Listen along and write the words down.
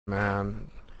Man,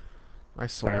 I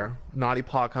swear. Naughty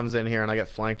Paw comes in here and I get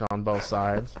flanked on both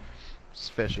sides. It's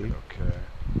fishy. Okay.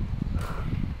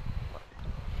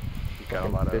 You got a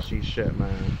lot of fishy shit,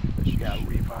 man. Fishy got shit.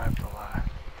 revived a lot.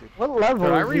 What level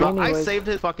Dude, was he anyways? I saved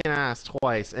his fucking ass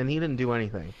twice and he didn't do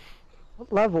anything.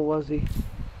 What level was he?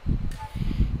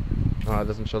 Oh, it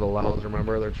doesn't show the levels,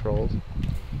 remember? They're trolls.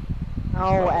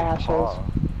 Oh, assholes.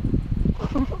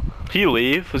 Did he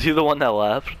leave? Was he the one that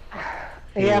left?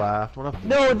 He Yeah. laughed. What a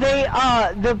No, they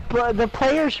the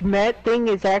players met thing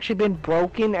has actually been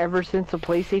broken ever since the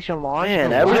PlayStation launched.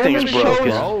 Man, It everything's only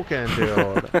broken. shows- broken, dude.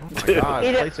 Oh my god,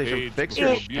 PlayStation, fix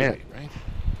your shit.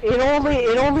 It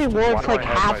only works do I like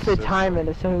have half my the system? time in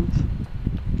a sense.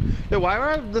 Dude, why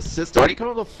are the system? Why do you come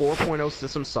up with 4.0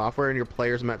 system software and your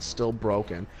players met still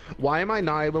broken? Why am I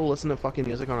not able to listen to fucking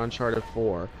music on Uncharted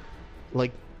 4?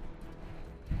 Like,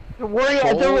 Don't worry,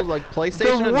 trolls, like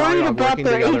PlayStation and Naughty worried Dog about working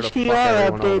their together to fuck HDR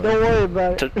everyone update. over. Don't worry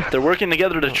about it. They're working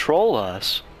together to troll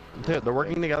us. Dude, they're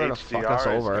working together to fuck us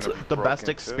HDR is over. gonna be The best broken,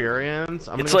 too. experience.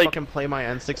 I'm It's gonna like- fucking play my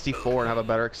N64 and have a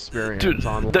better experience. Dude,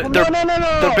 on they're, No.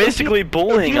 they're basically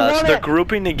bullying if you us. wanna- They're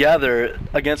grouping together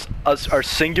against us, our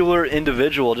singular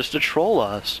individual, just to troll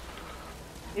us.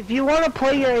 If you want to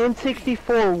play your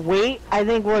N64, wait. I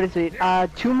think what is it?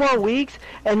 2 more weeks,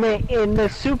 and the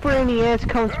Super NES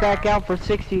comes back out for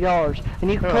 $60,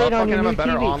 and you can Dude, play I'll it on fucking your have new a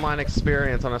better TV. online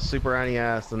experience on a Super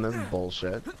NES than this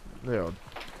bullshit. Dude.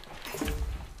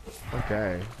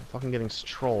 Okay. I'm fucking getting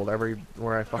trolled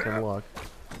everywhere I fucking look.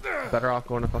 Better off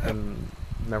going to fucking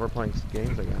never playing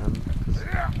games again. Cause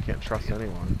you can't trust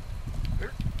anyone.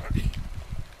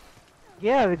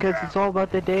 Yeah, because it's all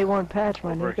about the day one patch,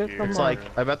 my Over nigga. here. Come It's on. like,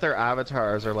 I bet their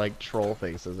avatars are like troll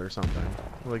faces or something.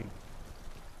 Like,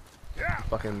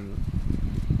 fucking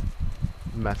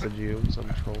message you some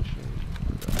troll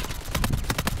shit.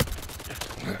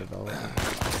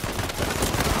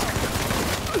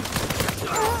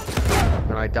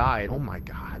 And I died. Oh my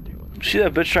god, dude. See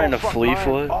that bitch trying to flee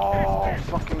foot? Oh,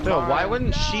 fucking Dude,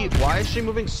 why is she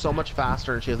moving so much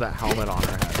faster and she has that helmet on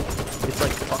her head? It's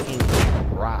like fucking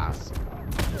grass.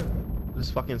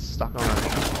 Just fucking stuck on her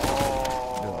head.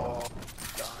 Oh.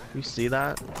 You see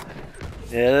that?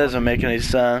 Yeah, that doesn't make any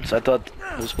sense. I thought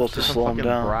it was supposed to Just a slow him fucking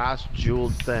down. brass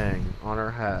jeweled thing on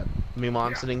her head. Meanwhile,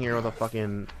 I'm sitting here with a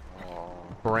fucking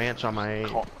branch on my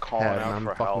Calling head out and I'm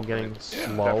for fucking help, getting and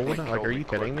slowed. definitely Like, are you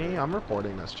killed me kidding me? I'm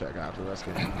reporting this chick after this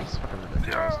game. It's fucking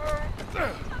ridiculous.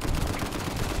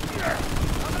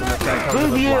 And this guy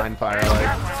comes with a blind fire,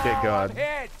 like, get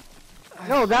good.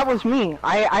 No, that was me.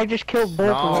 I just killed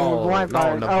both of them with blind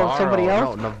fire. Oh, somebody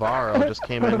else? No, Navarro just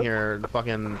came in here to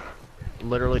fucking,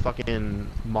 literally fucking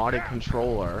modded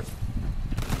controller.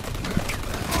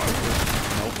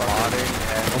 No modding.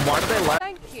 And why did they let?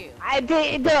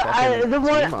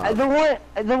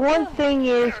 The one thing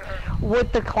is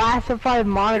with the classified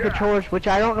modded controllers, which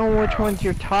I don't know which ones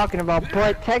you're talking about,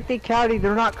 but technically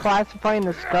they're not classifying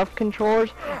the scuff controllers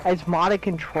as modded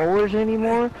controllers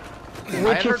anymore. I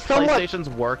Which heard is somewhat. PlayStation's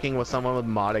working with someone with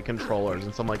modded controllers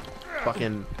and some like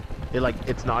fucking,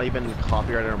 it's not even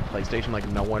copyrighted on PlayStation. Like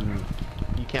no one,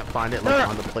 you can't find it like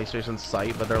on the PlayStation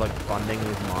site, but they're like funding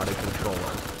these modded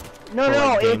controllers. No, for,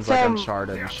 like, games it's like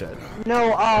Uncharted and shit. No,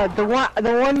 the one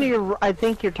I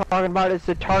think you're talking about is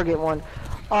the Target one.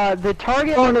 The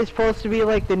Target one is supposed to be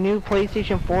like the new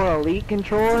PlayStation 4 Elite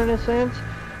controller in a sense,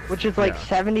 which is like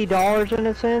 $70 in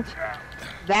a sense.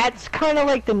 That's kind of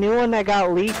like the new one that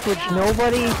got leaked, which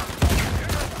nobody.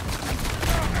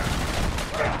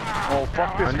 Oh,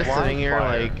 fuck this I'm just blind sitting here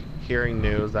fire. like hearing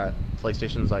news that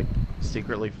PlayStation's like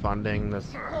secretly funding this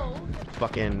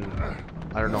fucking.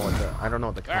 I don't know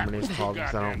what the company's called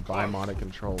because I don't buy modded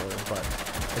controllers, but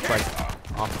it's like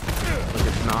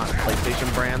it's not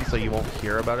PlayStation brand, so you won't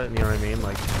hear about it. You know what I mean?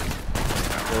 Like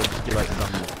it'll just be like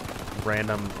some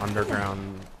random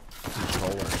underground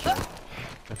controller shit.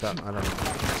 I don't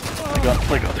know.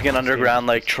 Like an underground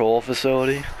like troll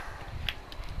facility.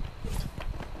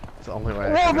 It's the only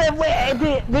way. Well,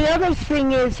 the other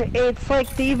thing is, it's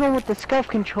like even with the scuff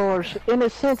controllers, in a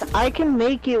sense, I can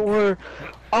make it where,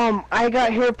 I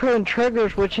got hairpin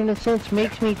triggers, which in a sense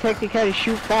makes me technically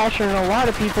shoot faster than a lot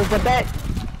of people, but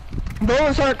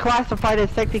those aren't classified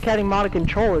as technically modded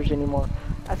controllers anymore.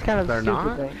 That's kind of the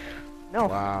stupid thing. No.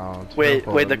 Wow. Wait,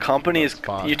 the company is.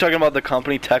 You talking about the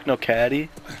company TechnoCaddy?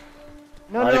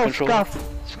 No,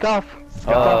 Scuff.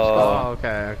 Oh,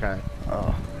 okay.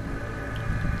 Oh.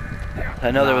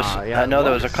 I know there was. I know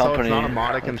there was a company. So it's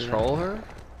not a modded controller.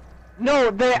 No,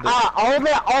 all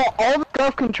the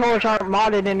scuff controllers aren't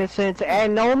modded in a sense,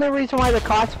 and the only reason why they're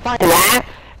classified that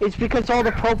is because all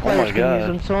the pro players can use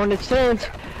them. So in a sense,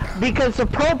 because the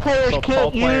pro players So pro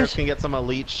can't players use. can get some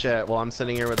elite shit while I'm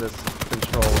sitting here with this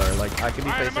controller. Like, I could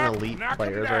be facing elite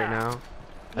players right now.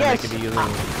 And Yes. they could be using a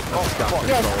scuff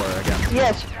controller against me.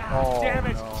 Yes. Oh, Damn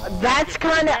it. no. That's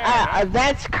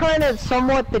kind of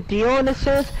somewhat the deal in a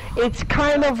sense. It's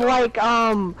kind of like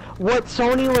what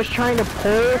Sony was trying to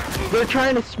pull. They're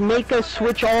trying to make us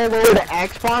switch all over to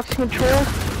Xbox controls.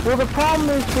 Well, the problem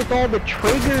is with all the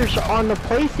triggers on the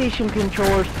PlayStation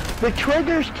controllers, the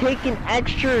triggers take an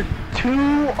extra 2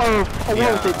 or what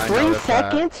was it, 3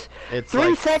 seconds? It's 3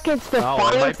 like, seconds to no,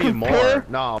 fire it might be compare. more.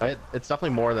 No, it's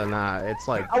definitely more than that. It's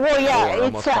like Well, yeah, 4, it's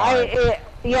almost 5.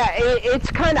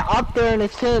 it's kind of up there in a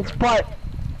sense, but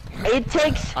it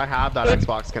takes. I have that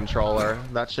Xbox controller.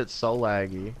 That shit's so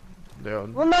laggy,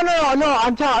 dude. Well, no.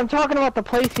 I'm talking about the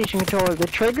PlayStation controller. The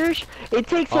triggers. It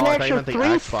takes an I thought you extra meant the 3.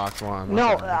 Xbox one.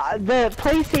 No, Okay. the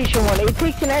PlayStation one. It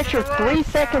takes an extra 3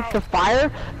 seconds to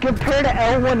fire compared to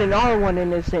L1 and R1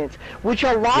 in a sense, which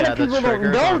a lot Yeah, of the people don't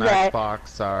triggers know on that.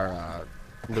 Xbox are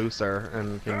looser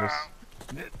and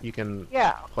you can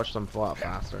Yeah. push them a lot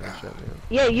faster and shit, dude.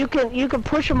 Yeah, you can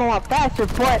push them a lot faster,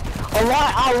 but a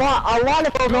lot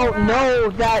of people don't know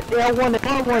that L1 and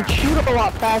R1 shoot a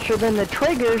lot faster than the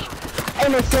triggers,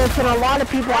 in a sense, and a lot of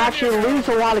people actually lose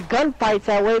a lot of gunfights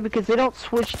that way because they don't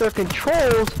switch their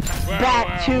controls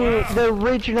back to the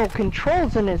original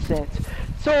controls in a sense.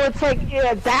 So it's like,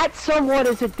 yeah, that somewhat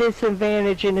is a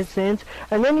disadvantage in a sense,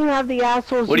 and then you have the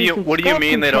assholes. What do you using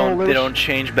mean they controllers. don't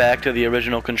change back to the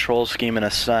original control scheme in a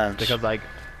sense? Because like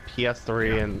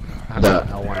PS3 and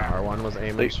L1 and R1 was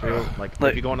aim and shoot. Like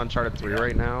like- if you go on Uncharted 3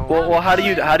 right now. Well, how do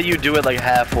you do it like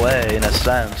halfway in a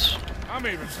sense? I'm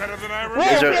even better than I Well,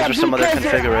 remember. Is there some other because,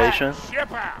 configuration?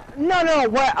 Ship out. No,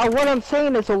 what I'm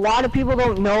saying is a lot of people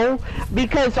don't know,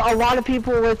 because a lot of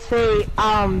people, let's say,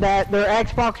 that they're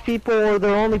Xbox people or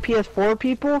they're only PS4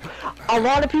 people, a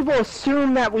lot of people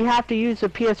assume that we have to use the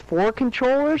PS4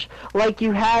 controllers, like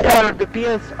you had the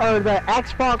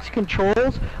Xbox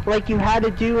controls, like you had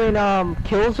to do in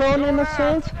Killzone in a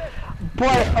sense.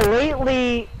 But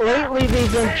lately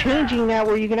they've been changing that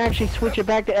where you can actually switch it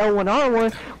back to L1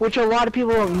 R1, which a lot of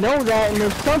people don't know that, and then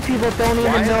some people don't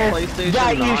even Why know is PlayStation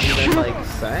that you not even shoot like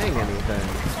saying anything?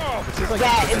 It seems like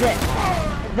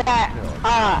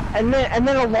and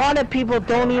then a lot of people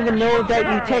don't even know that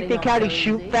you technically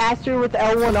shoot faster with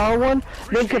L1 R1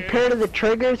 than compared to the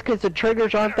triggers, because the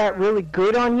triggers aren't that really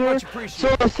good on here. So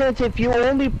in a sense, if you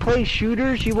only play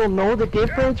shooters, you will know the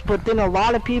difference, but then a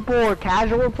lot of people or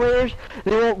casual players,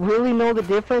 they won't really know the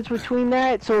difference between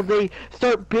that, so they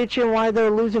start bitching why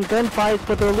they're losing gunfights,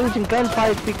 but they're losing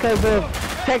gunfights because of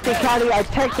technically a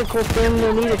technical thing.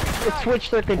 They need to switch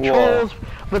their controls. Whoa.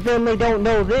 But then they don't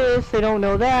know this, they don't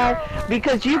know that,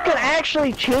 because you can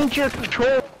actually change your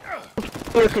controls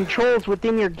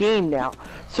within your game now.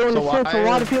 So in a sense, a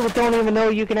lot of people don't even know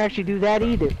you can actually do that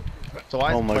either. So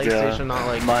why is PlayStation not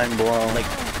like mind blown? Like,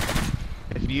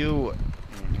 if you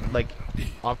like,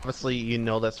 obviously you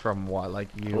know this from what, like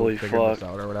you figured this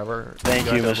out or whatever. Thank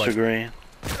you, Mr. Green.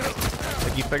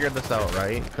 Like you figured this out,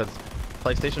 right? Because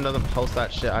PlayStation doesn't post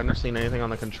that shit. I've never seen anything on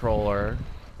the controller.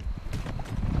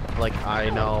 Like, I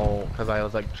know, because I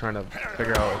was like trying to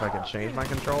figure out if I could change my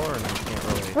controller, and I can't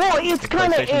really. Well, it's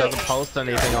kind of. PlayStation doesn't post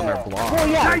anything on their blog. Well,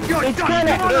 yeah, it's kind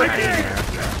of.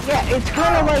 Yeah, it's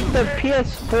kind of like the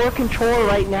PS4 controller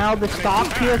right now, the stock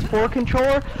PS4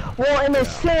 controller. Well, in a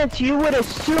sense, you would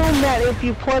assume that if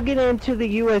you plug it into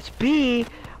the USB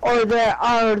or the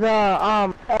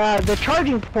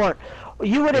charging port,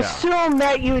 you would assume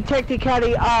that you would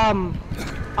technically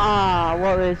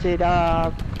what is it,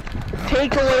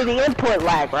 take away the input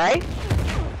lag, right?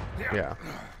 Yeah.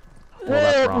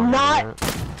 Well, wrong,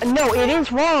 no, it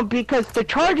is wrong, because the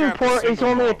charging port is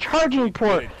only a charging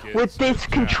port with this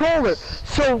controller.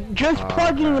 So just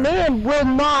plugging it in will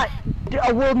not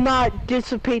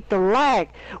dissipate the lag,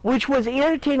 which was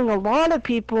irritating a lot of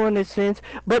people in a sense.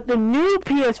 But the new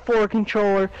PS4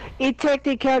 controller, it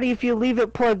technically, if you leave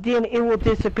it plugged in, it will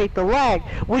dissipate the lag,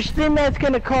 which then that's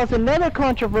going to cause another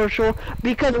controversial,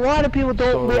 because a lot of people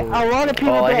don't don't have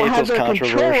their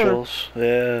controller.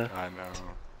 Yeah. I know.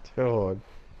 Dude,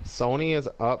 Sony is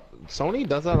up. Sony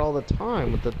does that all the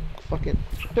time with the fucking.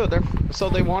 Dude, so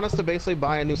they want us to basically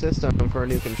buy a new system for a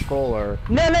new controller.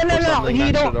 No.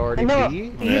 You don't.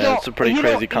 Yeah, it's a pretty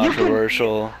crazy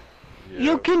controversial.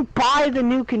 You can buy the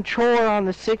new controller on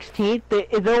the 16th.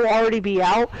 They'll already be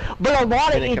out. But a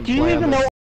lot of it. Do you even know?